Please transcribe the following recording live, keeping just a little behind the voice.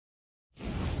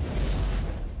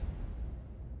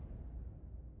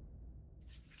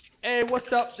Hey,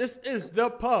 what's up? This is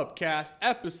the PUBCast,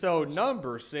 episode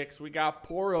number 6. We got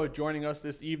Poro joining us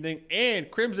this evening, and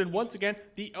Crimson, once again,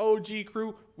 the OG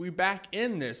crew. We back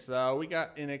in this. We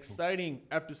got an exciting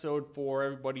episode for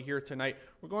everybody here tonight.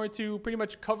 We're going to pretty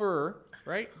much cover,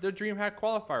 right, the Dreamhack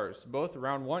qualifiers, both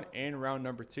round 1 and round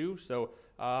number 2. So,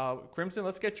 Crimson,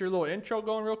 let's get your little intro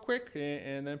going real quick,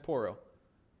 and then Poro.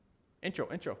 Intro.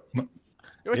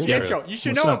 What's your intro? You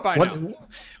should know it by now.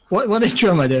 What intro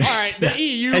am I doing? All right, the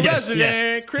EU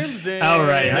resident, Crimson. All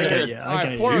right, I got you. All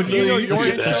right, Poro, do you know your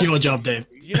intro? That's your job, Dave.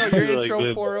 Do you know your intro,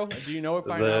 Poro? Do you know it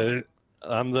by now?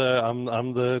 I'm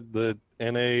the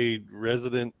NA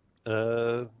resident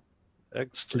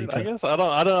expert, I guess. I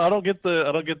don't get the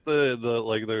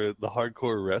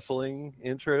hardcore wrestling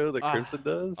intro that Crimson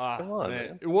does. Come on,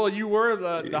 man. Well, you were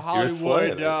the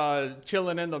Hollywood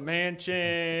chilling in the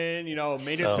mansion,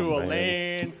 made it to a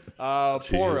lane,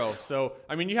 Poro. So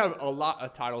I mean, you have a lot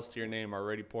of titles to your name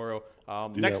already, Poro.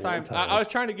 Next time, I was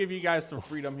trying to give you guys some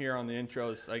freedom here on the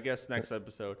intros. I guess next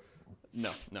episode.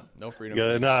 No freedom.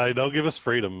 Yeah, no, don't give us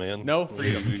freedom, man. No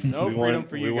freedom. No freedom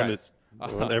for you guys.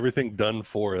 We want everything done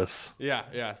for us.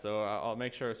 Yeah. So I'll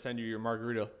make sure to send you your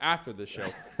margarita after the show.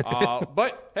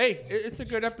 But hey, it's a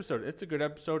good episode.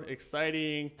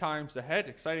 Exciting times ahead.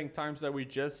 Exciting times that we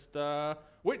just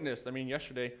witnessed. I mean,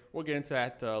 yesterday. We'll get into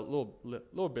that a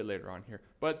little bit later on here.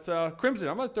 But Crimson,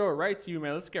 I'm gonna throw it right to you,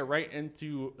 man. Let's get right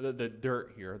into the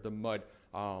dirt here, the mud.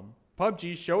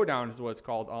 PUBG Showdown is what it's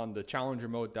called on the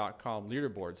challengermode.com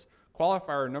leaderboards.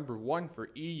 Qualifier number 1 for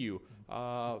EU.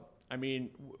 I mean,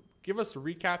 give us a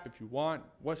recap if you want.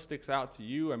 What sticks out to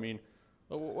you? I mean,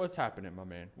 what's happening, my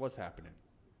man? What's happening?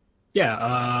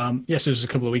 Yeah, yes, it was a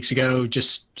couple of weeks ago.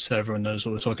 Just so everyone knows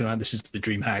what we're talking about, this is the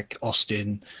Dreamhack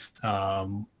Austin. I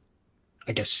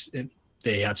guess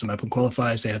they had some open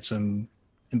qualifiers. They had some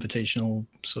invitational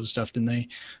sort of stuff, didn't they?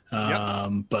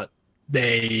 But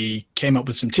they came up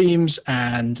with some teams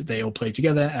and they all played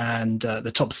together. And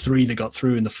the top 3 that got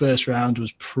through in the first round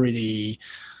was pretty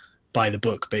by the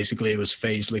book. Basically, it was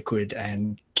FaZe, Liquid,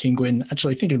 and Kinguin.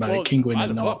 Actually, thinking about it, Kinguin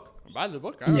and not. By the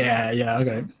book. Yeah,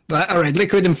 okay. But all right,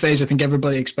 Liquid and FaZe, I think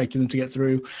everybody expected them to get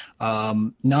through.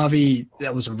 Navi,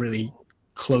 that was a really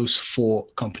close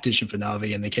fought competition for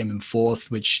Navi, and they came in 4th,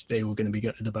 which they were going to be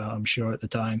gutted about, I'm sure, at the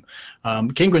time.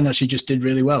 Kinguin actually just did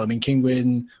really well. I mean,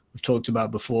 Kinguin, we've talked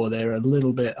about before, they're a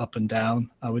little bit up and down,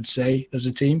 I would say, as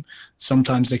a team.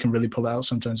 Sometimes they can really pull out,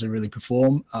 sometimes they really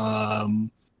perform.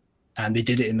 And they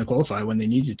did it in the qualifier when they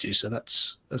needed to, so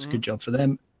that's a good job for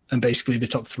them. And basically, the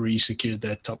top 3 secured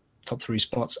their top 3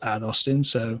 spots at Austin.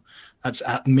 So that's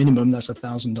at minimum, that's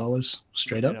 $1,000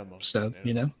 straight up. So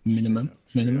minimum.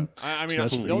 I mean,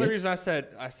 so the only reason I said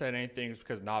anything is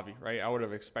because Navi, right? I would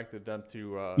have expected them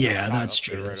to. That's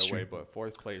true. Right away, but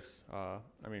 4th place. I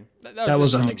mean, that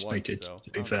was unexpected, to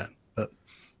be fair. But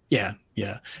yeah.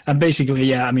 And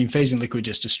basically, I mean, FaZe and Liquid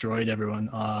just destroyed everyone.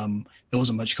 There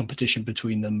wasn't much competition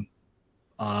between them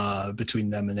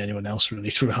and anyone else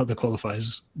really throughout the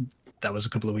qualifiers. That was a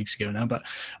couple of weeks ago now, but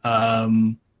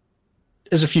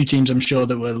there's a few teams I'm sure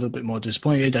that were a little bit more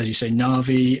disappointed. As you say,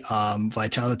 Navi,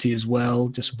 Vitality as well,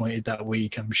 disappointed that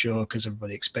week, I'm sure, because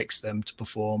everybody expects them to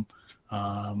perform.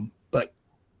 But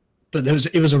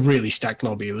it was a really stacked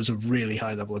lobby. It was a really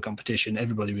high level of competition.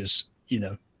 Everybody was,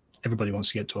 everybody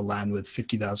wants to get to a LAN with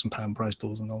 £50,000 prize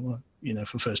pools and all that,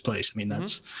 for first place. I mean,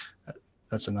 that's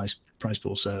a nice prize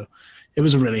pool. So it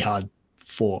was a really hard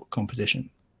fought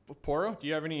competition. Poro, do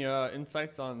you have any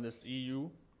insights on this EU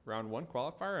round 1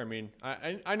 qualifier? I mean,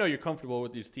 I know you're comfortable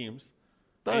with these teams.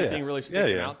 Anything really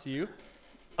sticking out to you?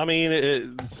 I mean,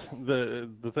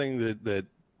 the thing that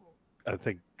I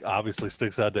think obviously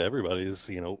sticks out to everybody is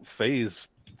FaZe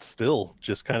still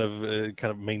just kind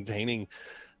of maintaining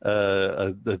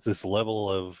this level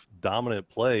of dominant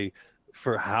play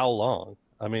for how long?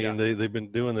 I mean, they've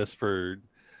been doing this for.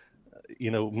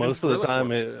 Most of the time,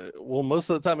 most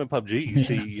of the time in PUBG, you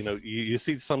see, you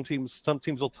see some teams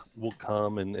will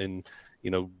come and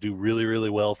do really, really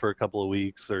well for a couple of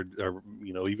weeks or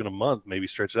even a month, maybe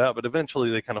stretch it out, but eventually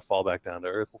they kind of fall back down to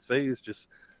earth. Well, FaZe just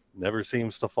never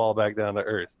seems to fall back down to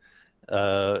earth.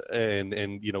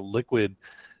 And Liquid,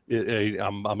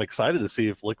 I'm excited to see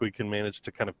if Liquid can manage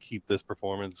to kind of keep this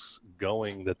performance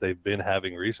going that they've been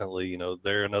having recently.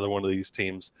 They're another one of these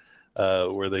teams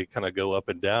where they kind of go up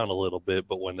and down a little bit,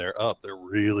 but when they're up, they're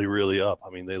really, really up. I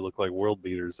mean, they look like world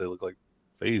beaters. They look like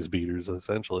FaZe beaters,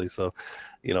 essentially. So,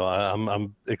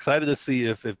 I'm excited to see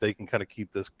if they can kind of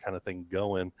keep this kind of thing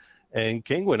going. And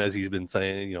Kinguin, as he's been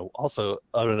saying, also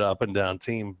an up and down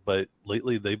team, but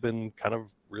lately they've been kind of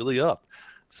really up.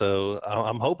 So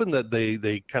I'm hoping that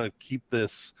they kind of keep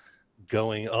this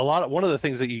going. One of the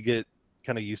things that you get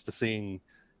kind of used to seeing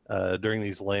during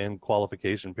these LAN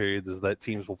qualification periods is that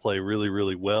teams will play really,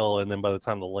 really well, and then by the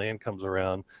time the LAN comes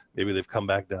around, maybe they've come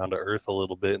back down to earth a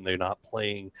little bit, and they're not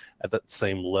playing at that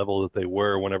same level that they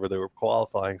were whenever they were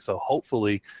qualifying. So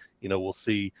hopefully, we'll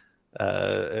see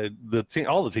all the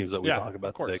teams that we talk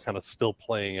about today kind of still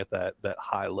playing at that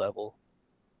high level.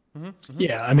 Mm-hmm, mm-hmm.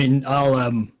 Yeah, I mean,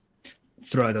 I'll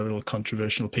throw out a little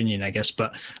controversial opinion, I guess,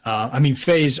 but I mean,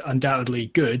 FaZe undoubtedly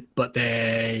good, but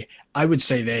I would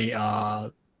say they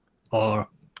are, or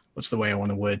what's the way I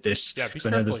want to word this? Yeah, because I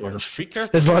know there's a lot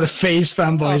of FaZe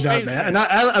fanboys out there, and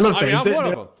I love FaZe.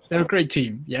 They're a great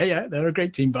team. Yeah, they're a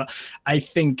great team, but I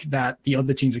think that the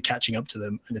other teams are catching up to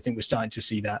them, and I think we're starting to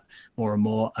see that more and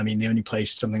more. I mean, they only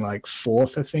placed something like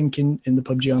 4th, I think, in the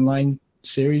PUBG Online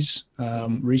series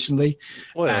recently.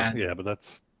 Well, yeah, but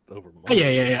that's over.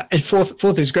 Yeah. And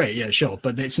fourth is great, yeah, sure,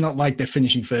 but it's not like they're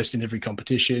finishing first in every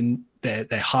competition. They're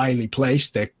highly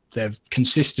placed. They're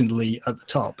consistently at the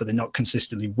top, but they're not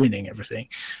consistently winning everything.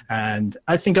 And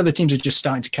I think other teams are just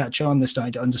starting to catch on. They're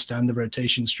starting to understand the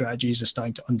rotation strategies. They're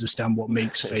starting to understand what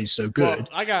makes FaZe so good. Well,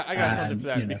 I got something for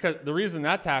that, because the reason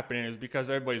that's happening is because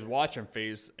everybody's watching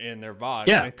FaZe in their VODs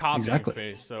and copying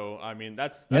FaZe. So I mean,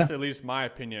 that's at least my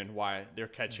opinion why they're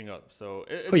catching up. So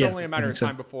it's only a matter of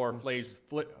time before FaZe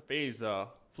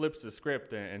flips the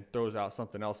script and throws out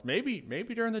something else. Maybe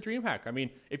during the Dreamhack. I mean,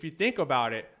 if you think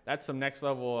about it, that's some next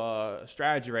level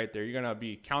strategy right there. You're gonna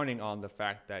be counting on the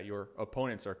fact that your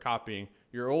opponents are copying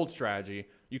your old strategy.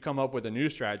 You come up with a new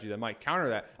strategy that might counter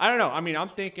that. I don't know. I mean, I'm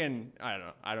thinking, I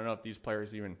don't know if these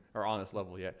players even are on this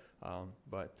level yet.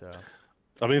 But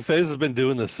I mean, FaZe has been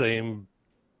doing the same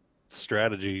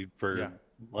strategy for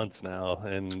months now,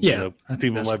 and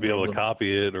people might be able to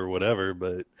copy it or whatever,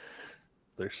 but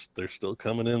they're still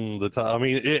coming in the top. I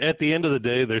mean, at the end of the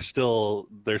day, they're still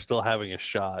having a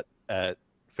shot at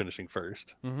finishing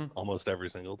first almost every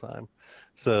single time.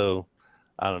 So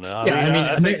I don't know.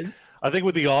 I think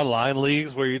with the online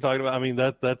leagues where you're talking about, I mean,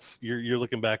 that's you're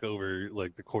looking back over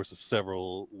like the course of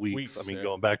several weeks. I mean,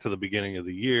 going back to the beginning of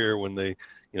the year when they,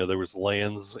 there was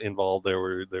LANs involved, there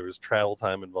was travel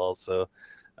time involved. So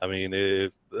I mean,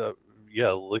 if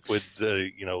Liquid, they've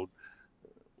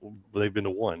been to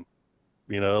one.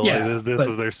 You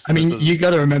got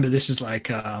to remember, this is like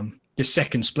the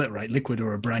second split, right? Liquid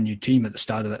are a brand new team at the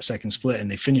start of that second split, and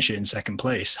they finish it in second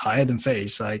place, higher than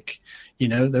FaZe. Like,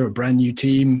 they're a brand new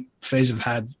team. FaZe have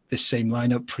had this same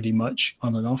lineup pretty much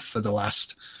on and off for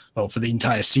the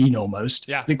entire scene almost.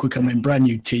 Yeah. Liquid come in, brand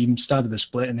new team, started the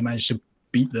split, and they managed to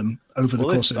beat them over the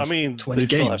course of 20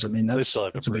 games. I mean, that's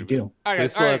a big deal. All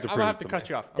right, I'm gonna have to cut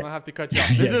you off.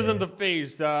 This isn't the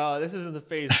FaZe. This isn't the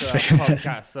FaZe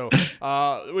PUBCast. So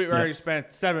we already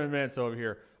spent 7 minutes over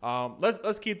here.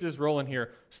 Let's keep this rolling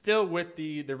here. Still with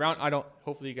the round.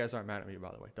 Hopefully you guys aren't mad at me,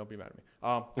 by the way. Don't be mad at me.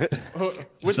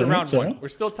 With the round one, we're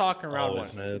still talking round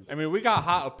one. Mad. I mean, we got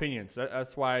hot opinions.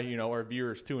 That's why our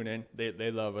viewers tune in.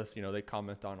 They love us. They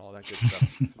comment on all that good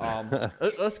stuff.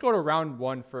 Let's go to round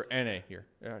one for NA here.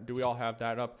 Do we all have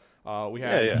that up? We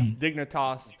have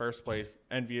Dignitas first place,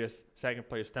 Envious second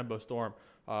place, Tempo Storm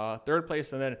third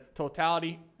place, and then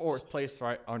Totality fourth place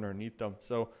right underneath them.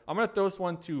 So I'm gonna throw this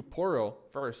one to Poro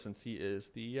first, since he is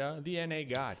the NA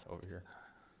god over here.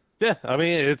 Yeah, I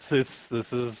mean, this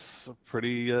is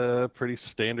pretty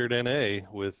standard NA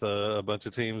with a bunch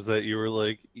of teams that you were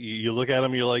like, you look at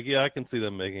them, you're like, yeah, I can see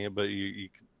them making it, but you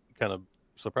kind of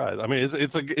surprised. I mean,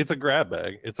 it's a grab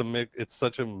bag. It's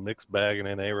such a mixed bag in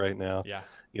NA right now. Yeah.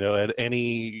 At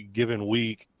any given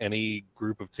week, any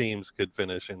group of teams could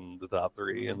finish in the top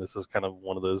three, and this is kind of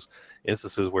one of those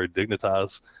instances where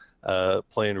Dignitas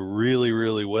playing really,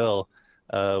 really well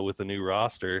with the new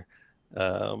roster.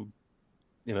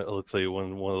 Let's say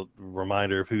one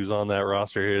reminder of who's on that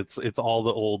roster here. It's all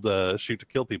the old shoot to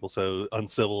kill people. So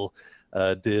Uncivil,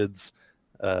 Dids,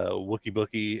 Wookie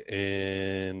Bookie,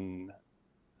 and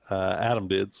Adam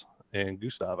Dids, and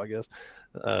Gustav, I guess.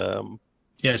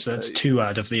 Yes, that's two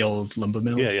out of the old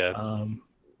Lumbermill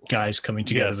guys coming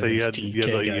together. So you had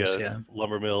the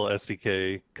Lumbermill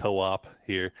SDK co-op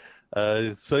here.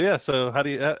 So how do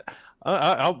you...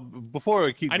 I'll before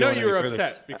we keep. I know you were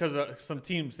upset because of some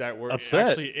teams that were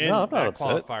actually in that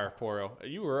qualifier, Poro.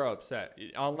 You were upset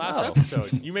on last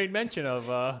episode. You made mention of.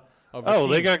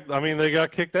 They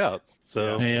got kicked out.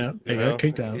 So they got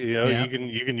kicked out. You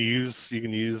can use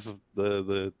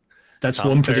the. That's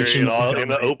one prediction in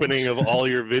the opening of all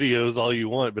your videos, all you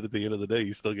want, but at the end of the day,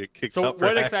 you still get kicked out. So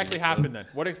what exactly happened then?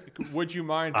 Would you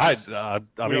mind? I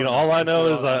mean, all I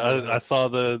know is I saw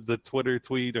the Twitter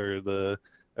tweet or the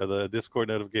Discord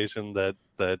notification that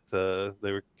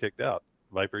they were kicked out.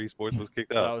 Viper Esports was kicked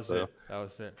That out. was so it. That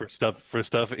was it. For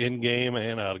stuff in game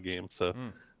and out of game. So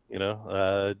you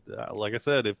know, like I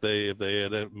said, if they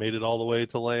had made it all the way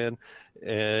to LAN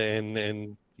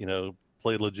and you know,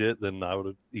 played legit, then I would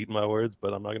have eaten my words.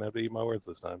 But I'm not gonna have to eat my words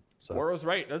this time. So Warrow's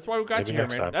right. That's why we got maybe you here,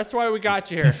 next man. time. That's why we got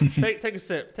you here. Take a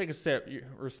sip. Take a sip.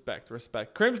 Respect.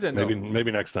 Crimson. maybe though.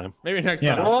 maybe next time. Maybe next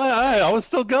Yeah. time. Well, I was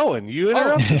still going. You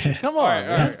interrupted. Come on.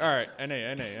 All man. right.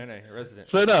 NA, resident.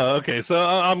 So no, okay. So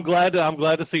I'm glad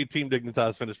to see Team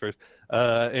Dignitas finish first,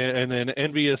 and then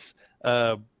Envious.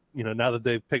 You know, now that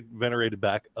they've picked Venerated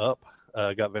back up,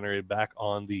 got Venerated back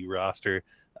on the roster,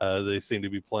 they seem to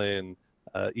be playing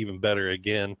even better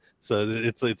again. So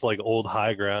it's like old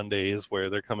high ground days where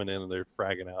they're coming in and they're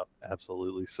fragging out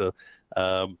absolutely. So,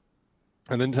 and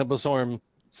then Tempo Storm,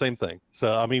 same thing.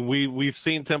 So I mean, we've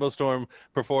seen Tempo Storm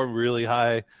perform really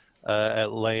high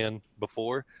at LAN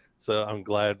before. So I'm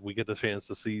glad we get the chance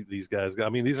to see these guys. I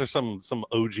mean, these are some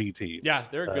OG teams. Yeah,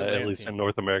 they're a good at LAN least team. in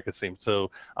North America team. So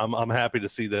I'm happy to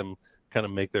see them kind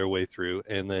of make their way through.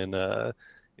 And then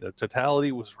you know,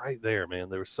 Totality was right there, man.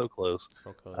 They were so close.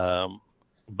 So close.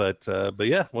 But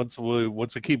yeah, once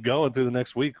we keep going through the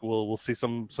next week, we'll see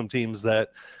some teams that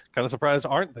kind of surprised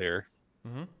aren't there.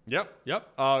 Yep.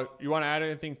 You want to add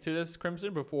anything to this,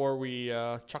 Crimson, before we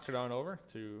chuck it on over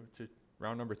to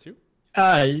round number 2?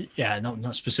 Yeah,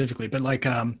 not specifically, but like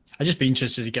I'd just be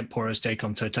interested to get Poro's take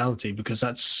on Totality, because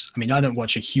that's, I mean, I don't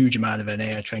watch a huge amount of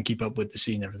NA. I try and keep up with the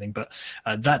scene and everything, but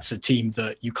that's a team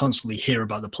that you constantly hear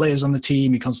about the players on the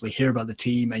team, you constantly hear about the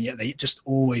team, and yet they just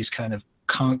always kind of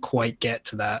can't quite get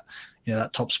to that, you know,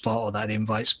 that top spot or that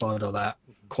invite spot or that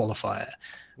qualifier.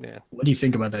 Yeah. What do you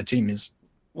think about that team?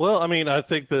 Well, I mean, I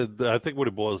think what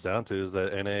it boils down to is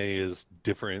that NA is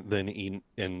different than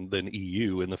than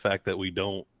EU in the fact that we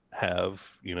don't have,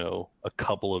 you know, a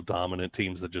couple of dominant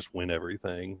teams that just win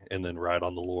everything and then ride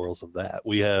on the laurels of that.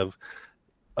 We have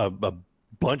a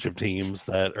bunch of teams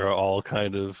that are all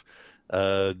kind of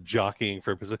jockeying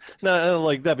for position. Now,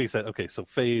 like that being said, okay, so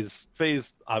FaZe,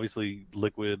 obviously,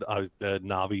 Liquid,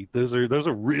 Navi, those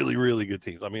are really, really good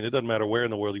teams. I mean, it doesn't matter where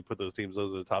in the world you put those teams;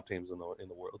 those are the top teams in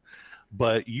the world.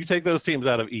 But you take those teams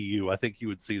out of EU, I think you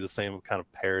would see the same kind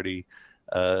of parity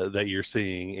that you're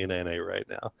seeing in NA right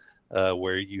now,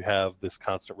 where you have this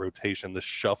constant rotation, this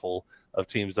shuffle of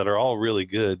teams that are all really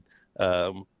good.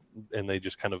 And they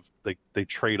just kind of they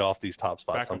trade off these top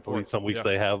spots. Some weeks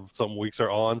they have, some weeks are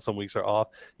on, some weeks are off.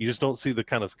 You just don't see the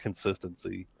kind of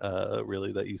consistency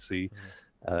really that you see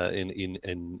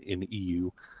in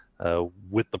EU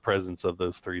with the presence of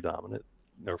those three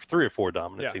or four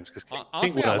dominant teams. Because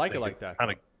honestly, I like it like that.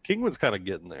 Kingwin's kind of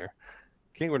getting there.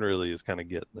 Kingwin really is kind of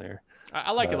getting there.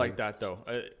 I like it like that though.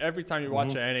 Every time you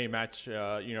watch an NA match, you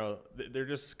know, they're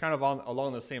just kind of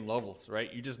along the same levels,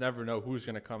 right? You just never know who's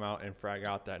going to come out and frag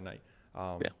out that night.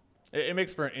 It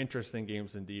makes for interesting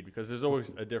games indeed, because there's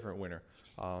always a different winner.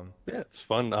 Yeah, it's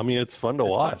fun. I mean, it's fun to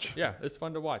watch. Fun. Yeah, it's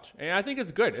fun to watch, and I think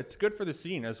it's good. It's good for the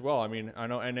scene as well. I mean, I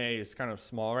know NA is kind of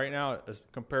small right now as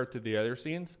compared to the other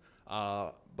scenes,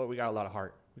 but we got a lot of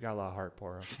heart. We got a lot of heart,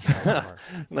 Poro.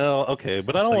 No, okay,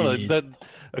 but I don't want to.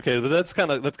 Okay, but that's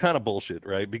kind of bullshit,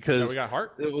 right? Because we got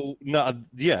heart. No,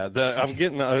 yeah, I'm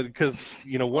getting because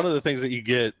you know, one of the things that you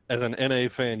get as an NA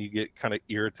fan, you get kind of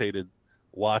irritated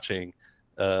watching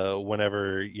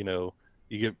whenever you know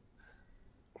you get.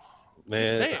 Man,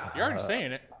 just say it. You're already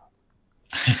saying it.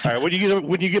 All right,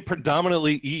 when you get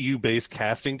predominantly EU-based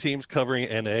casting teams covering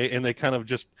NA, and they kind of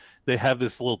they have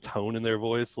this little tone in their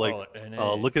voice, like,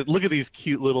 look at these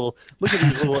little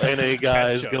NA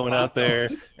guys going out there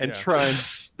and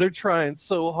they're trying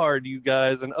so hard, you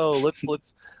guys, and let's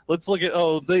look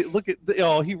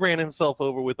at he ran himself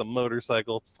over with a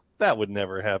motorcycle. That would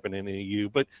never happen in EU,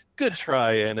 but good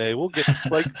try, NA. We'll get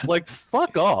like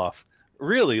fuck off.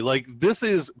 Really, like, this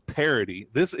is parity.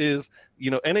 This is,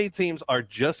 you know, NA teams are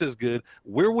just as good.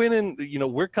 We're winning, you know,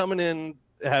 we're coming in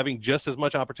having just as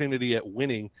much opportunity at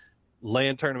winning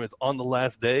LAN tournaments on the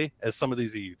last day as some of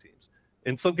these EU teams.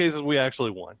 In some cases, we actually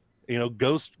won. You know,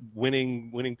 Ghost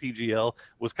winning PGL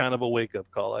was kind of a wake-up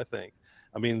call, I think.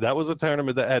 I mean, that was a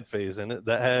tournament that had FaZe in it,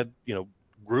 that had, you know,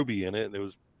 Ruby in it, and it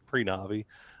was pre-Navi.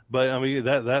 But I mean,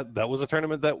 that was a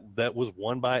tournament that was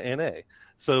won by NA.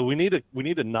 So we need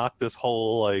to knock this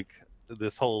whole like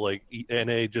this whole like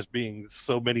NA just being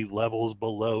so many levels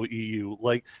below EU.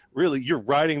 Like, really, you're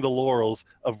riding the laurels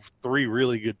of 3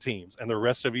 really good teams, and the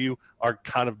rest of you are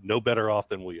kind of no better off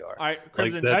than we are. All right,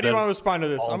 Crimson, Like, how do you want to respond to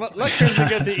this? Let Crimson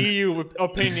get the EU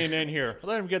opinion in here.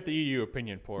 Let him get the EU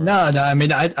opinion, Poro. No, I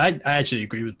mean, I actually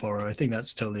agree with Poro. I think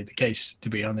that's totally the case, to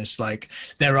be honest. Like,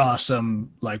 there are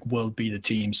some, like, world beater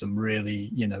teams, some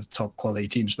really, top quality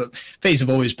teams. But FaZe have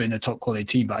always been a top quality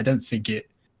team, but I don't think it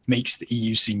makes the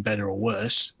EU seem better or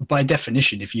worse. By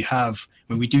definition, if you have,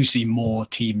 we do see more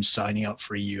teams signing up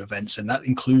for EU events, and that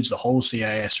includes the whole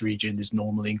CIS region is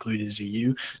normally included as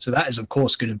EU. So that is, of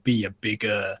course, going to be a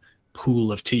bigger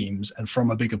pool of teams. And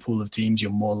from a bigger pool of teams,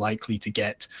 you're more likely to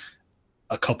get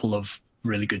a couple of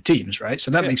really good teams, right?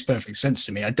 So that makes perfect sense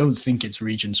to me. I don't think it's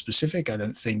region specific. I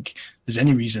don't think there's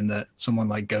any reason that someone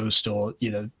like Ghost or,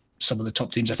 some of the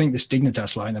top teams. I think this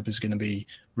Dignitas lineup is going to be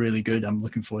really good. I'm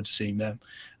looking forward to seeing them.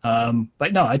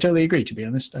 But no, I totally agree, to be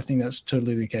honest. I think that's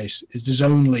totally the case. There's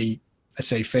only, I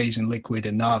say, FaZe and Liquid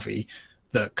and Na'Vi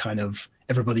that kind of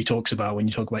everybody talks about when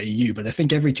you talk about EU. But I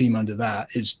think every team under that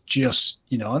is just,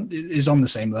 is on the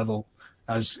same level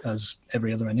as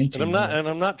every other NA team. And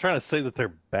I'm not trying to say that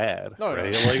they're bad,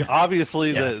 right? No. Like,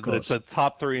 obviously the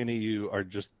top 3 in EU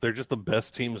they're just the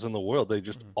best teams in the world. They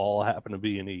just all happen to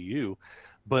be in EU.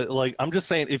 But like, I'm just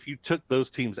saying, if you took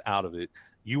those teams out of it,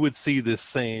 you would see this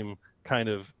same kind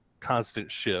of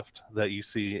constant shift that you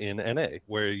see in NA,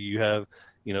 where you have,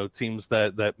 teams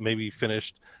that maybe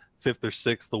finished 5th or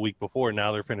 6th the week before.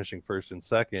 Now they're finishing 1st and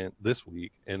 2nd this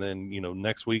week. And then,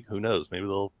 next week, who knows? Maybe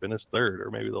they'll finish 3rd,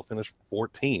 or maybe they'll finish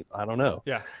 14th. I don't know.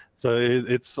 Yeah. So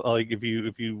it's like, if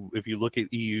you look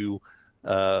at EU,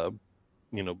 how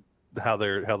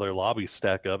their lobbies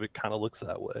stack up, it kind of looks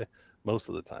that way most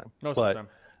of the time. Most of the time.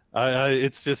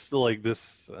 It's just like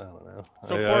this. I don't know.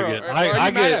 So, are you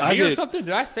mad at me or something?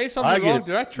 Did I say something wrong?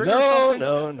 Did I trigger something?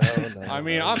 No. I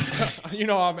mean, I'm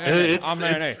NA. I'm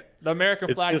NA. The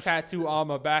American flag tattoo on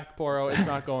my back, Poro. It's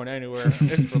not going anywhere.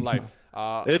 It's for life.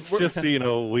 It's just,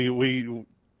 we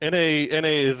NA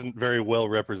isn't very well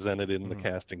represented in the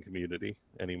casting community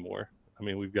anymore. I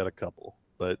mean, we've got a couple,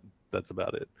 but that's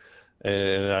about it.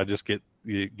 And I just get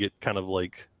kind of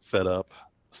like fed up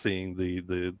seeing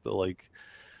the like,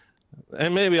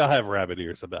 and maybe I'll have rabbit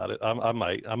ears about it. I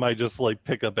might just like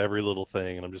pick up every little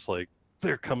thing, and I'm just like,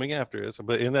 they're coming after us.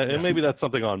 But and maybe that's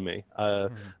something on me.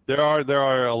 There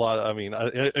are a lot. I mean,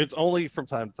 it's only from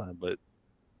time to time, but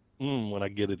when I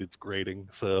get it, it's grating.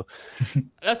 So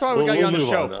that's why we got you on the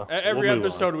show. Every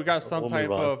episode, we got some type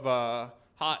of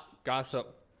hot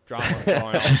gossip drama going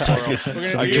on.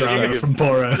 Drama from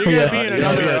Poro. You're gonna be in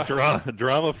another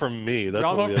drama from me. That's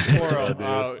drama from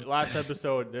Poro. Last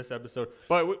episode, this episode,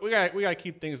 but we gotta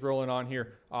keep things rolling on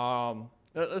here.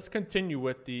 Let's continue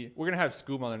with we're gonna have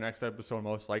Scoob on the next episode,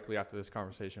 most likely after this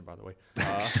conversation, by the way,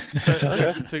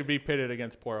 to be pitted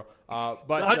against Poro.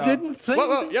 But I didn't say.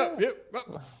 Yep.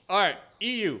 All right,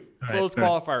 EU closed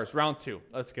qualifiers, round 2.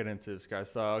 Let's get into this,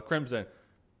 guys. Crimson.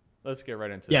 Let's get right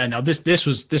into it. Yeah, no, this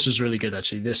was really good,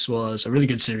 actually. This was a really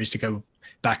good series to go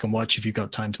back and watch if you've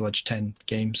got time to watch 10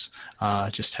 games.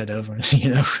 Just head over and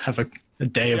have a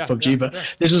day of PUBG. But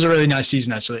this was a really nice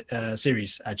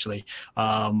series, actually.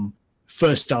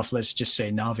 First off, let's just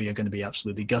say Na'Vi are going to be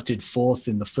absolutely gutted. 4th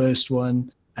in the first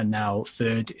one, and now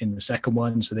 3rd in the second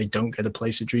one, so they don't get a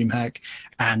place at Dreamhack.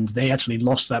 And they actually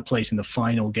lost that place in the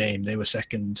final game. They were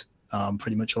 2nd.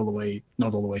 Pretty much not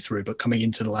all the way through, but coming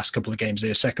into the last couple of games, they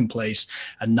were 2nd place,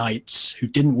 and Knights, who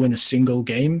didn't win a single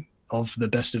game of the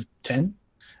best of 10,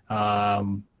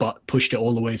 but pushed it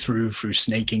all the way through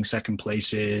snaking 2nd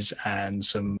places and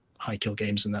some high kill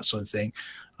games and that sort of thing.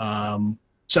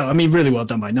 So, I mean, really well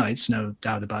done by Knights, no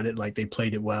doubt about it. Like, they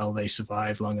played it well, they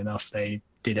survived long enough, they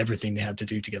did everything they had to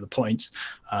do to get the points.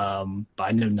 But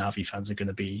I know Na'Vi fans are going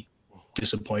to be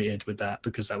disappointed with that,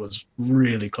 because that was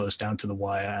really close down to the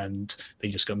wire, and they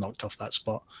just got knocked off that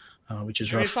spot, which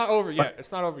is rough. It's not over yet.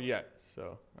 It's not over yet.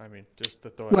 So, I mean, just to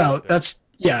throw it well, out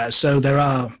there. so there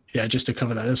are, just to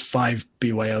cover that, there's 5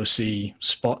 BYOC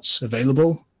spots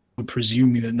available. We're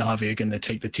presuming that Na'Vi are going to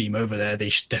take the team over there. They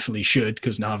definitely should,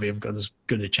 because Na'Vi have got as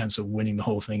good a chance of winning the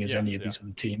whole thing as any of these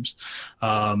other teams.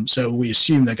 So we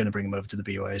assume they're going to bring them over to the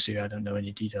BYOC. I don't know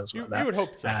any details about that. You would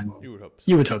hope so. You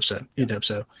would hope so. You'd hope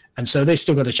so. And so they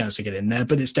still got a chance to get in there,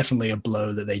 but it's definitely a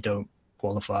blow that they don't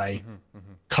qualify.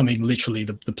 Coming literally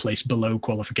the place below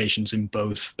qualifications in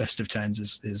both best of 10s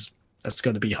is that's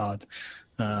got to be hard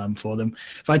for them.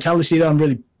 Vitality, though, I'm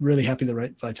really, really happy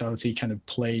that Vitality kind of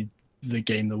played the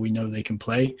game that we know they can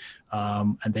play,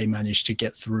 and they managed to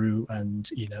get through,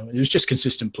 and it was just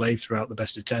consistent play throughout the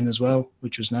best of 10 as well,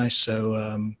 which was nice.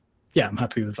 So yeah, I'm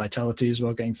happy with Vitality as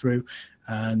well getting through.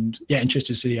 And yeah,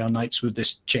 interested to see how Knights with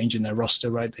this change in their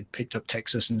roster, right? They picked up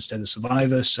Texas instead of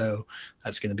Survivor. So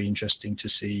that's going to be interesting to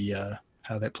see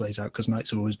how that plays out, because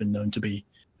Knights have always been known to be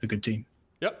a good team.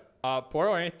 Yep.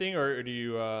 Poro, anything, or do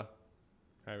you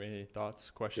have any thoughts,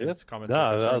 questions, comments,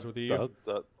 or concerns with you?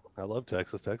 I love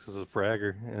Texas. Texas is a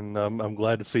fragger, and I'm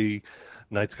glad to see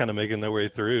Knights kind of making their way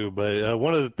through. But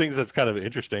one of the things that's kind of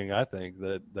interesting, I think,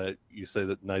 that you say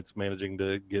that Knights managing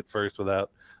to get first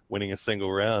without winning a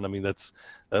single round. I mean, that's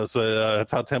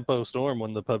how Tempo Storm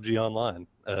won the PUBG Online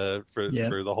for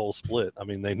the whole split. I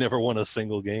mean, they never won a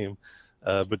single game,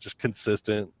 but just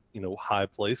consistent, high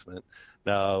placement.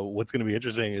 Now, what's going to be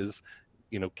interesting is,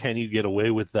 can you get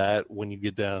away with that when you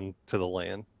get down to the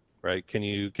LAN, right? Can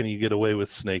you get away with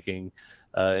snaking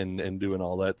and doing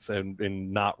all that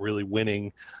and not really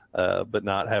winning, but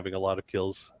not having a lot of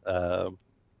kills?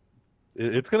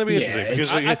 It's going to be interesting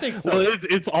because I think so. Well,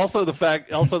 it's also the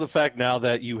fact now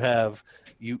that you have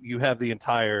the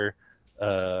entire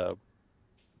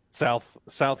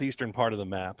southeastern part of the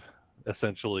map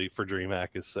essentially for Dreamhack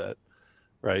is set.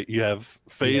 Right, you have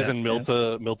FaZe and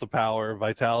Milta Power,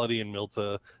 Vitality and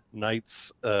Milta,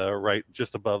 Knights right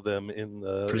just above them in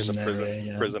the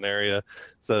prison area.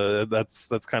 So that's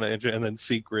kind of interesting. And then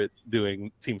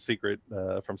Team Secret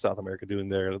from South America doing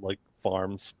their like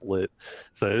farm split.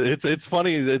 So it's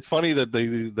funny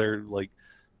that they're like,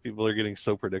 people are getting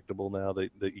so predictable now that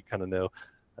you kind of know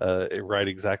right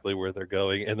exactly where they're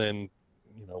going. And then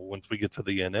once we get to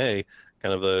the NA,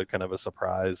 kind of a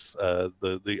surprise.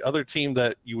 The other team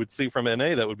that you would see from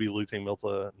NA that would be looting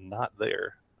Milta, not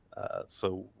there.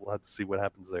 So we'll have to see what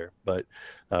happens there. But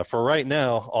for right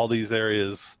now, all these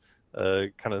areas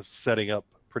kind of setting up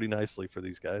pretty nicely for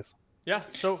these guys. Yeah.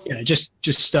 So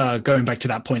just going back to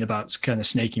that point about kind of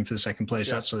snaking for the second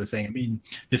place, that sort of thing. I mean,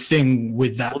 the thing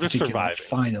with that particular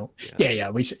final,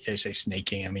 we say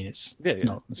snaking. I mean, it's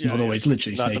not always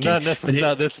literally snaking. Not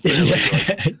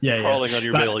necessarily crawling on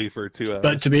your belly for 2 hours.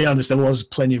 But to be honest, there was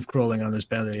plenty of crawling on his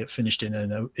belly. It finished in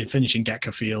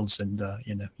Gatka Fields, and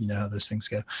you know how those things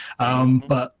go.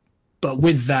 But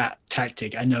with that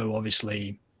tactic, I know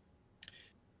obviously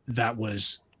that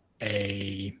was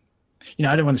a.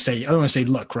 I don't want to say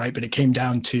luck, right? But it came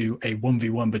down to a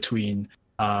 1v1 between,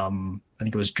 I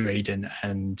think it was Drayden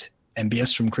and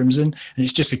MBS from Crimson. And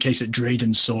it's just a case that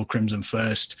Drayden saw Crimson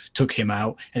first, took him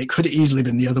out. And it could have easily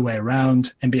been the other way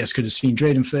around. MBS could have seen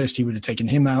Drayden first, he would have taken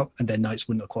him out, and then Knights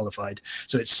wouldn't have qualified.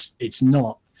 So it's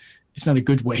not a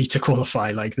good way to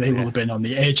qualify. Like, they will have been on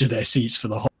the edge of their seats for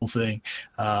the whole thing.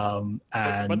 And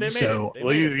but so,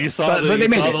 you saw the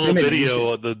little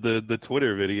video, the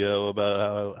Twitter video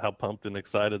about how pumped and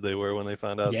excited they were when they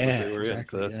found out that they were in.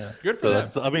 So, good for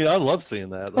them. I mean, I love seeing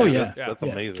that. That's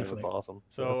amazing. Definitely. That's awesome.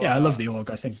 So I love the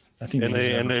org. I think.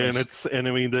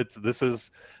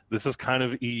 This is kind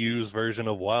of EU's version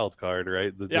of Wildcard,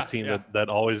 right? The team that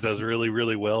always does really,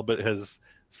 really well, but has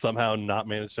somehow not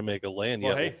managed to make a LAN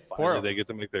yet. Hey, finally they get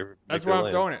to make their. That's where I'm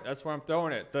throwing it. That's where I'm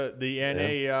throwing it. The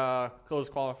NA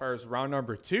closed qualifiers round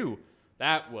number 2.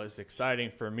 That was exciting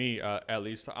for me, at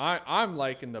least. I'm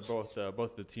liking both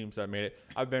the teams that made it.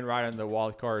 I've been riding the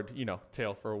wild card,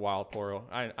 tail for a while, Poro.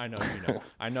 I know you know.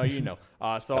 I know you know.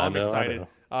 So I'm excited.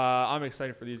 I'm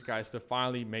excited for these guys to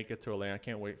finally make it to a LAN. I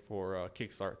can't wait for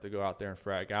Kickstart to go out there and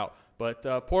frag out. But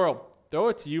Poro, throw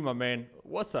it to you, my man.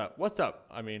 What's up?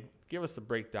 I mean, give us the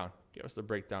breakdown.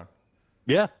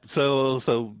 Yeah,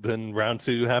 so then round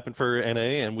 2 happened for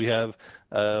NA, and we have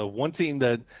one team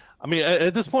that, I mean,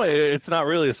 at this point, it's not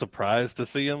really a surprise to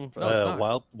see them.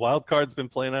 No, Wildcard's been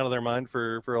playing out of their mind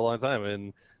for a long time,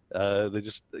 and they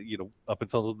just, up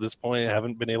until this point,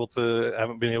 haven't been able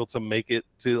to make it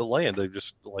to the LAN. They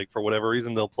just, like, for whatever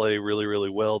reason, they'll play really, really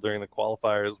well during the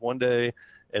qualifiers one day,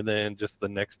 and then just the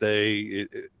next day,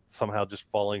 it somehow just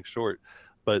falling short.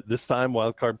 But this time,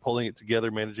 Wildcard pulling it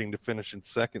together, managing to finish in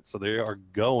second, so they are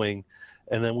going.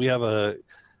 And then we have a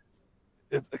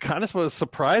kind of a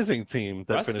surprising team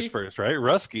that finished first, right?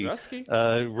 Rusky.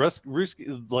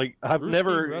 Like, I've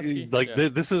never like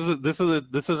this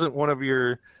isn't one of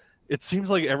your. It seems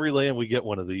like every LAN we get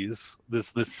one of these.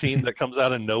 This team that comes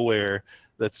out of nowhere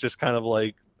that's just kind of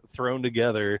like thrown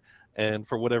together, and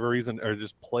for whatever reason are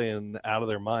just playing out of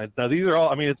their minds. Now these are all.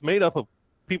 I mean, it's made up of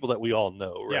people that we all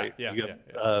know, right?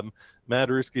 Mad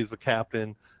Risky is the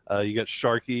captain. You got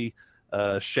Sharky,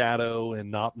 Shadow,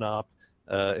 and Nop,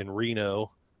 and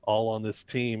Reno all on this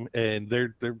team, and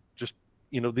they're just,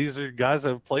 these are guys that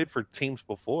have played for teams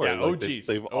before. Yeah, like OGs.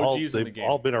 They've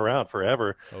all been around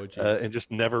forever, and just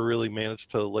never really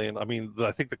managed to land. I mean,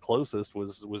 I think the closest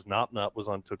was Nop was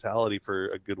on Totality for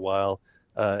a good while.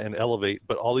 and elevate,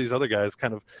 but all these other guys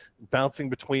kind of bouncing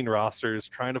between rosters,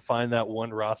 trying to find that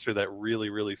one roster that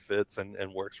really fits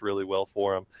and works really well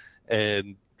for them.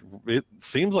 And it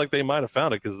seems like they might have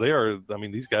found it, because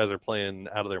these guys are playing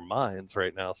out of their minds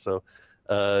right now. So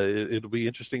it'll be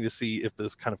interesting to see if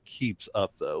this kind of keeps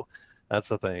up, though. That's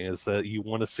the thing, is that you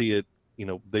want to see it.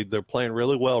 They're playing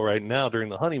really well right now during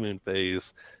the honeymoon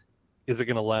phase. Is it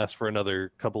going to last for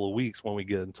another couple of weeks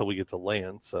until we get to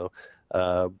land? So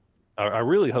I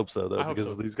really hope so, though,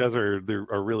 because these guys are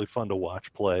really fun to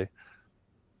watch play.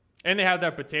 And they have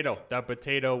that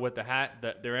potato with the hat,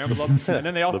 their envelope, and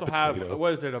then they also have,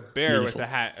 what is it, a bear with the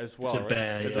hat as well. It's a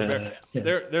bear. It's a bear. Yeah.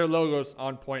 Their logo's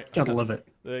on point. Gotta love it.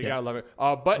 Gotta love it.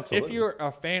 But Absolutely. If you're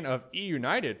a fan of E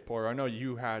United, Poro, I know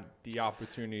you had the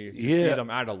opportunity to see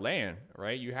them at a LAN,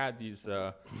 right? You had these.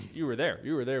 You were there.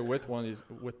 You were there with one of these,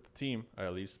 with the team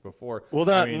at least before. Well,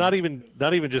 not even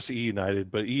just E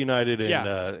United, but E United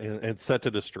and Set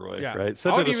to Destroy, right?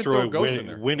 Set to Destroy,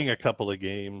 winning a couple of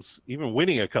games, even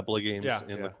winning a couple of games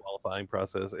in the qualifying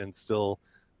process, and still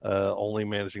only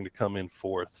managing to come in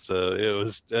fourth. So it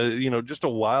was just a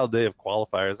wild day of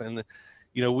qualifiers. And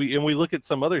we look at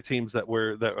some other teams that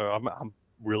I'm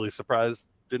really surprised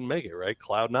didn't make it, right?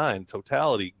 Cloud9,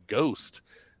 Totality, Ghost,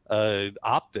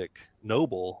 Optic,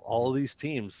 Noble, all of these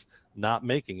teams not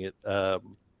making it. Pure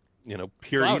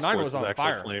Cloud9 Esports was on actually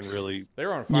fire. Playing really. They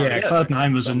were on fire. Yeah,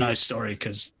 Cloud9 was a nice story,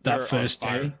 because that first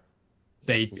day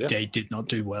they did not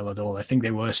do well at all. I think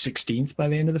they were 16th by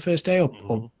the end of the first day,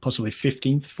 or possibly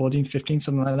 15th, 14th, 15th,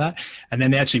 something like that. And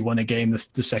then they actually won a game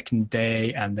the second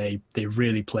day, and they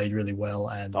really played really well.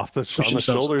 And on the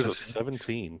shoulders of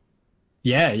 17.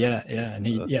 Yeah, and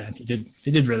he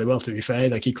did really well, to be fair.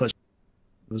 Like, he clutched.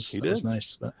 That was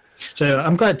nice. But, so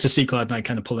I'm glad to see Cloud9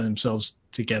 kind of pulling themselves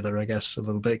together, I guess, a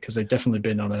little bit, because they've definitely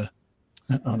been on a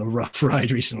rough ride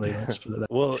recently. Let's put it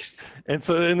that. Well, and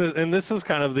so and this is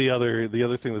kind of the other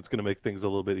thing that's going to make things a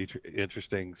little bit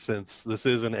interesting, since this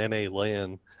is an NA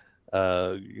LAN.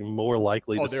 You're more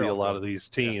likely to see a lot of these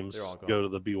teams go to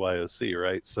the BYOC,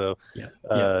 right? So,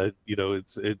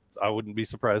 I wouldn't be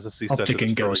surprised to see Optic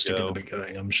and Ghost are going to be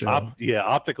going, I'm sure.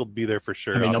 Optic will be there for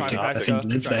sure. I mean, Optic, I think,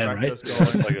 live there, right?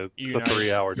 It's like a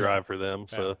 3-hour drive for them.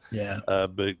 So,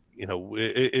 but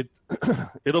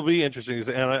it'll be interesting.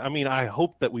 And I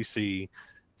hope that we see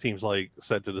teams like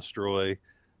Set to Destroy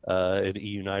and E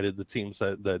United, the teams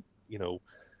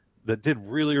that did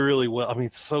really well. I mean,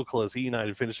 it's so close. E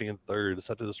United finishing in third,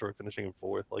 Set to Destroy finishing in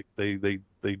fourth. Like, they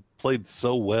played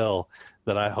so well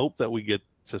that I hope that we get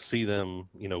to see them,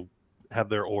 have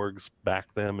their orgs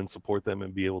back them and support them,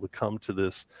 and be able to come to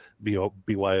this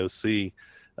BYOC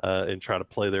and try to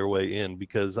play their way in,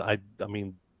 because I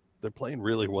mean, they're playing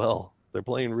really well. They're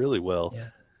playing really well. Yeah,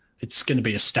 it's going to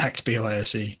be a stacked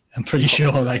BYOC. I'm pretty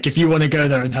sure. Like, if you want to go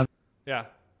there and have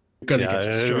gonna get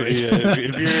destroyed. If you're gonna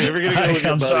go with your buddies,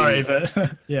 I'm sorry, but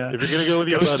if you're gonna go with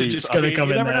your Ghost buddies, just gonna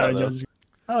come in there.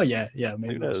 And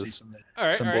Maybe we'll see some. All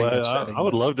right. I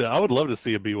would love to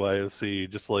see a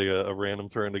BYOC, just like a random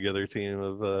thrown together team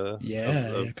of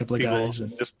a couple of guys,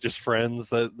 and just friends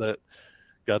that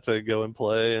got to go and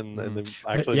play and then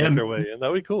actually make their way in.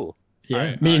 That'd be cool.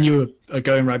 Yeah, me and you are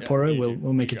going, right, Poro?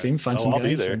 We'll make a team, find some guys. I'll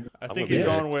be there. I think he's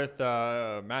going with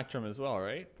Matchroom as well,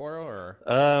 right, Poro? Or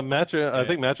Matchroom, I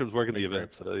think Matchroom's working the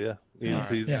event, so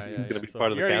he's going to be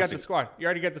part of the casting. You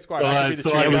already got the squad.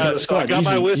 I got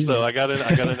my wish, though. I got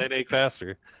an NA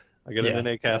caster. I got an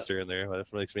NA caster in there.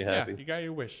 That makes me happy. Yeah, you got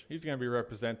your wish. He's going to be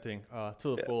representing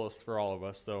to the fullest for all of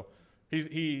us. So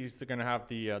he's going to have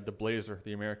the blazer,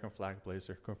 the American flag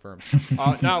blazer, confirmed.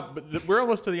 Now, we're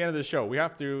almost to the end of the show. We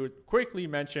have to quickly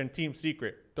mention Team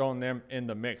Secret, throwing them in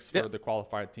the mix for the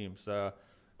qualified teams.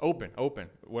 Open,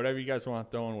 whatever you guys want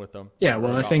to throw in with them. Yeah,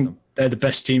 well, I think they're the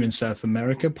best team in South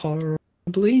America,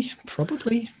 probably.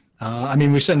 I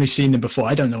mean, we've certainly seen them before.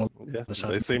 I don't know. They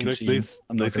seem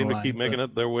to keep making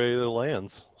it their way to the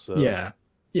lands. So.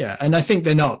 Yeah, and I think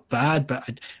they're not bad,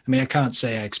 but I can't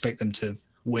say I expect them to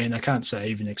win. I can't say I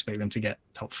even expect them to get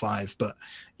top 5, but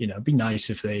it'd be nice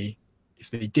if they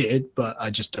did. But I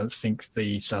just don't think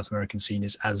the South American scene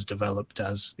is as developed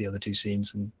as the other two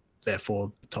scenes, and therefore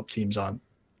the top teams aren't.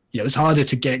 It's harder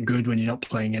to get good when you're not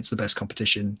playing against the best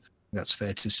competition. That's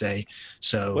fair to say.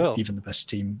 So even the best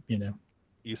team,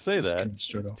 you say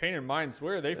that. Tainted Minds,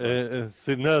 where are they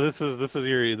from? No, this is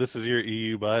your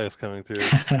EU bias coming through.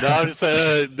 No, I'm just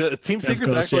saying, Team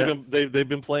Secret's actually they've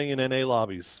been playing in NA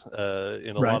lobbies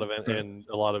in a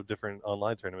lot of different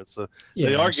online tournaments. So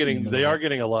they are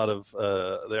getting a lot of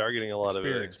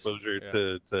exposure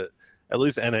to at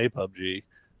least NA PUBG,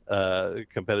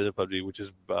 competitive PUBG, which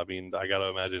is, I got to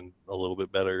imagine, a little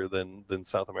bit better than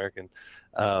South American.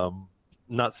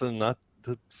 not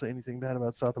to say anything bad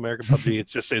about South American PUBG.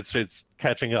 It's just it's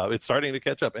catching up. It's starting to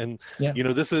catch up, and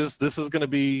this is going to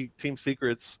be Team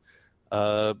Secret's.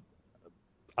 I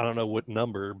don't know what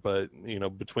number, but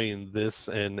between this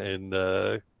and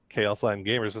Chaos Line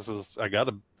Gamers,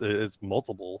 it's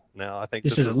multiple now. I think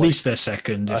this is at least their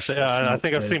second. I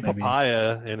think I've seen maybe.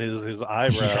 Papaya and his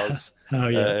eyebrows. Oh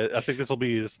yeah. I think this will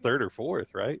be his third or fourth,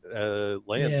 right?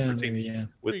 Land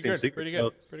with Team Secret.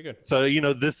 Pretty good. So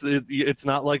it's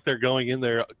not like they're going in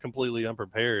there completely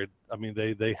unprepared. I mean,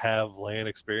 they have LAN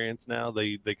experience now.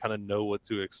 They kind of know what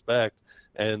to expect,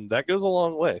 and that goes a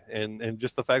long way. And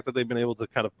just the fact that they've been able to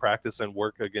kind of practice and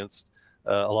work against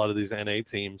a lot of these NA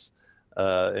teams.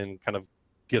 And kind of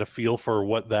get a feel for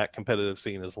what that competitive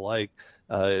scene is like.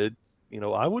 I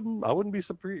wouldn't be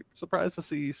surprised to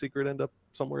see Secret end up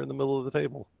somewhere in the middle of the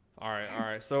table. All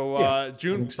right. So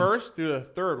June 1st through the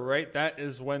 3rd, right? That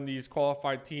is when these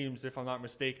qualified teams, if I'm not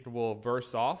mistaken, will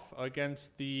verse off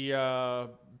against the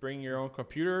bring your own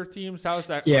computer teams. How's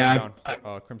that going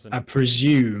down, Crimson? I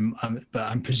presume, but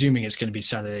I'm presuming it's going to be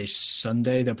Saturday,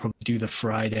 Sunday. They'll probably do the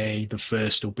Friday. The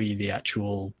 1st will be the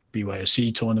actual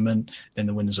BYOC tournament. Then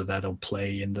the winners of that will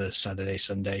play in the Saturday,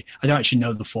 Sunday. I don't actually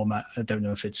know the format. I don't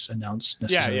know if it's announced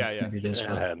necessarily. Yeah. Maybe it is. It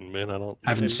hadn't been. I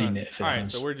haven't seen it. All right,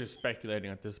 so we're just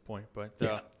speculating at this point. But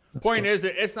point is,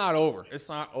 it's not over. It's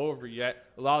not over yet.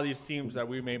 A lot of these teams that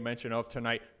we made mention of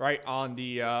tonight, right on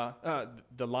the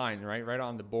line, right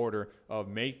on the border of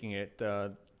making it,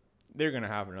 they're going to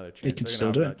have another chance. They can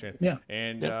still do it. Yeah.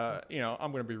 And,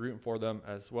 I'm going to be rooting for them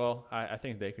as well. I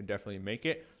think they can definitely make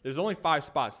it. There's only 5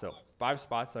 spots, though. 5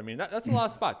 spots. I mean, that's a lot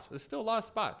of spots. There's still a lot of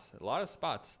spots. A lot of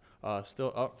spots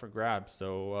still up for grabs.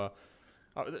 So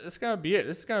it's going to be it.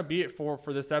 This is going to be it for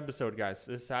this episode, guys.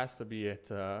 This has to be it.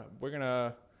 We're going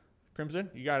to... Crimson,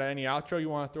 you got any outro you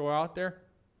want to throw out there?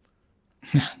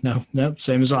 No.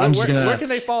 Same as I'm just gonna. Where can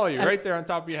they follow you? Right there on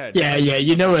top of your head. Yeah.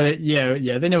 You know where?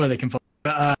 Yeah. They know where they can follow.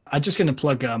 But I'm just gonna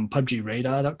plug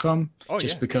PUBGradar.com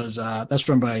because that's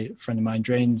run by a friend of mine,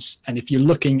 Drains. And if you're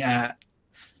looking at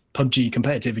PUBG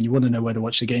competitive and you want to know where to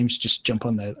watch the games, just jump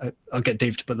on there. I'll get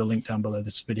Dave to put the link down below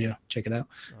this video. Check it out.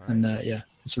 Right. And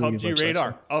it's a really PUBG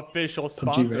Radar, official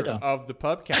sponsor of the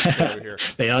PUBCast over here.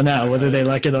 They are now, whether they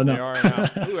like it or not. They are now.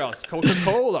 Who else?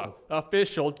 Coca-Cola,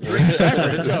 official drink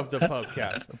beverage of the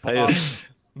PUBCast.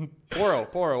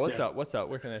 Poro, what's up?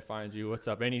 Where can they find you? What's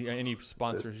up? Any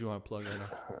sponsors you want to plug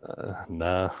right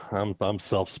Nah, now? I'm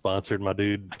self-sponsored, my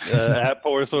dude. At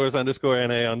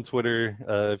Porosaurus_NA on Twitter.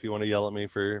 If you want to yell at me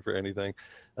for anything,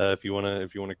 if you want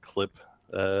to clip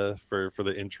for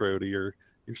the intro to your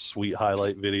sweet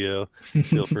highlight video,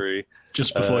 feel free.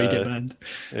 Just before you get banned.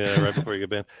 Yeah, right before you get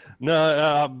banned.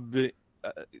 No,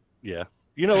 yeah.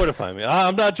 You know where to find me.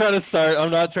 I'm not trying to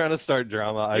start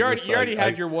drama. You already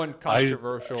had your one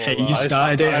controversial. You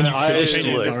started it and you finished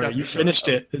it. You finished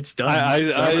it. It's done.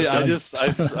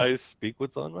 I speak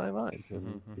what's on my mind.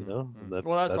 And, that's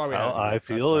how I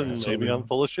feel, and maybe I'm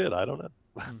full of shit. I don't know.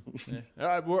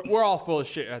 We're all full of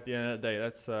shit at the end of the day.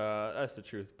 That's the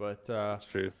truth. But that's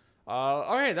true.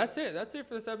 All right, that's it. That's it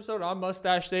for this episode. I'm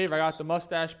Mustache Dave. I got the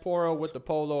Mustache Poro with the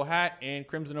polo hat, and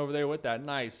Crimson over there with that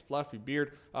nice fluffy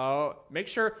beard. Make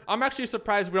sure. I'm actually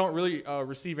surprised we don't really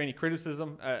receive any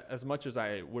criticism as much as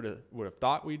I would have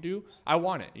thought we do. I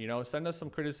want it. Send us some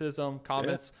criticism,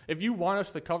 comments. Yeah. If you want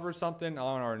us to cover something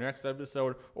on our next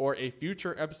episode or a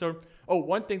future episode. Oh,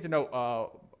 one thing to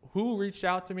note. Who reached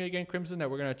out to me again, Crimson,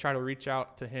 that we're going to try to reach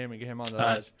out to him and get him on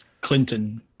the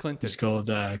Clinton. It's called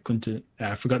Clinton.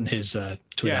 I've forgotten his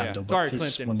Twitter handle. Sorry, but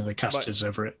he's Clinton. one of the casters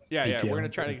over it. Yeah. We're going to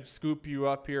try to scoop you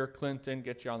up here, Clinton,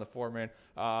 get you on the 4-man.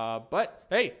 But,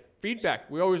 hey,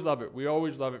 feedback. We always love it.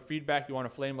 Feedback, you want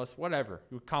to flame us, whatever.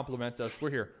 You compliment us. We're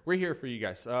here. We're here for you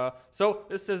guys. So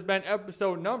this has been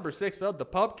episode number 6 of the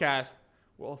PUBCast.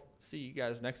 We'll see you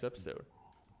guys next episode.